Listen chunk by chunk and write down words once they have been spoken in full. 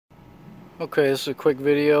Okay, this is a quick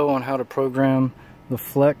video on how to program the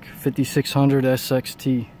Fleck 5600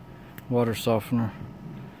 SXT water softener.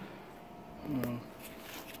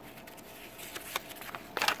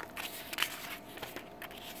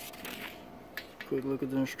 Quick look at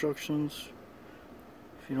the instructions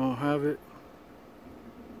if you don't have it.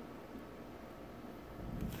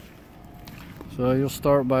 So you'll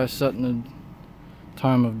start by setting the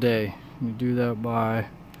time of day. You do that by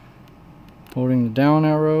holding the down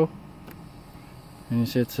arrow, and you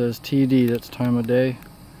see it says TD, that's time of day.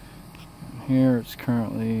 And here it's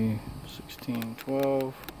currently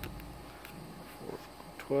 16:12,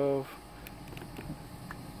 4:12.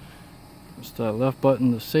 Press that left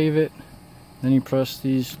button to save it. Then you press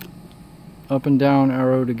these up and down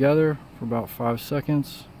arrow together for about 5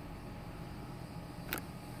 seconds.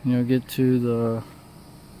 And you'll get to the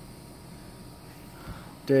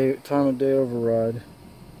time of day override.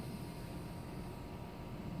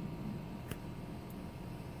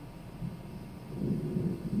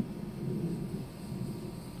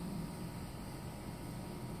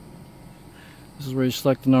 This is where you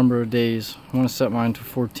select the number of days. I want to set mine to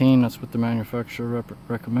 14. That's what the manufacturer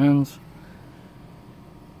recommends.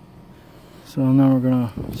 So now we're going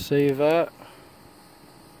to save that.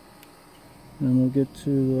 And we'll get to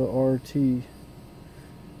the RT.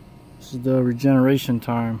 This is the regeneration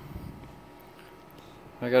time.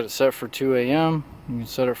 I got it set for 2 a.m. You can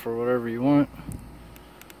set it for whatever you want.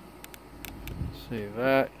 Save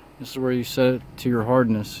that. This is where you set it to your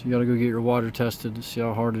hardness. You got to go get your water tested to see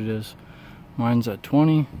how hard it is. Mine's at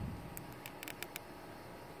 20.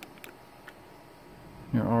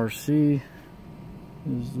 Your RC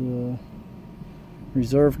is the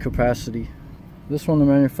reserve capacity. This one the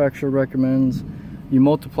manufacturer recommends you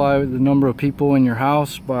multiply the number of people in your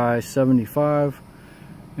house by 75,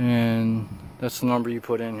 and that's the number you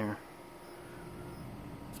put in here.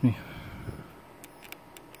 It's me.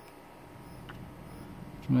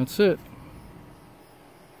 And that's it.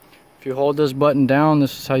 If you hold this button down,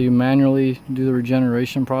 this is how you manually do the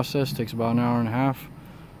regeneration process. It takes about an hour and a half.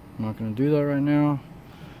 I'm not going to do that right now.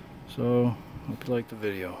 So, hope you like the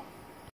video.